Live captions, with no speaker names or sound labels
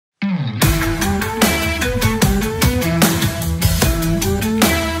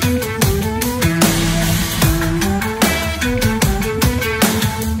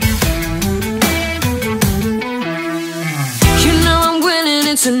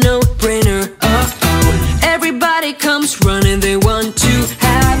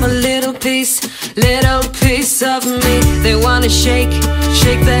piece of me. They wanna shake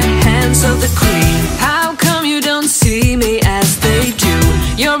the hands of the queen. How come you don't see me as they do?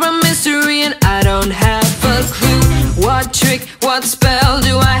 You're a mystery and I don't have a clue. What trick, what spell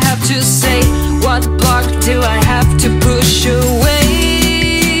do I have to say? What block do I have to push away?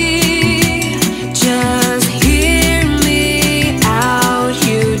 Just hear me out.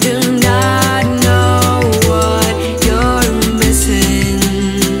 You do not know what you're missing.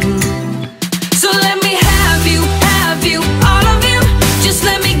 So let me have you, all of you. Just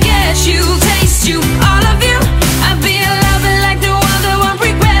let me get you, taste you, all of you. I'd be a lover like the one that won't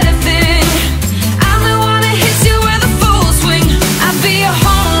regret a thing. I'm the one that hits you with a full swing. I'd be a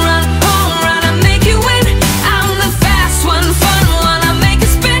home run, I make you win. I'm the fast one, fun one, I make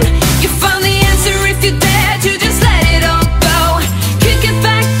it spin. You find the answer if you dare to just let it all go. Kick it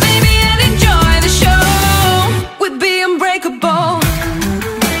back, baby, and enjoy the show. We'd be unbreakable.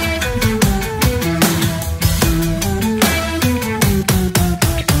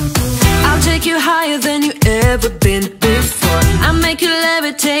 I'll take you higher than you ever been before. I'll make you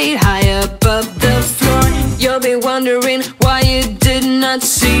levitate high above the floor. You'll be wondering why you did not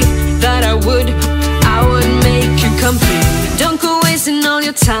see that I would make you complete. Don't go wasting all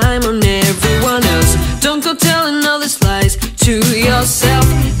your time on everyone else. Don't go telling all these lies to yourself.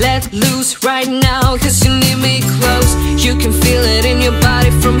 Let loose right now, cause you need me close. You can feel it in your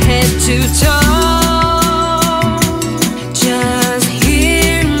body from head to toe.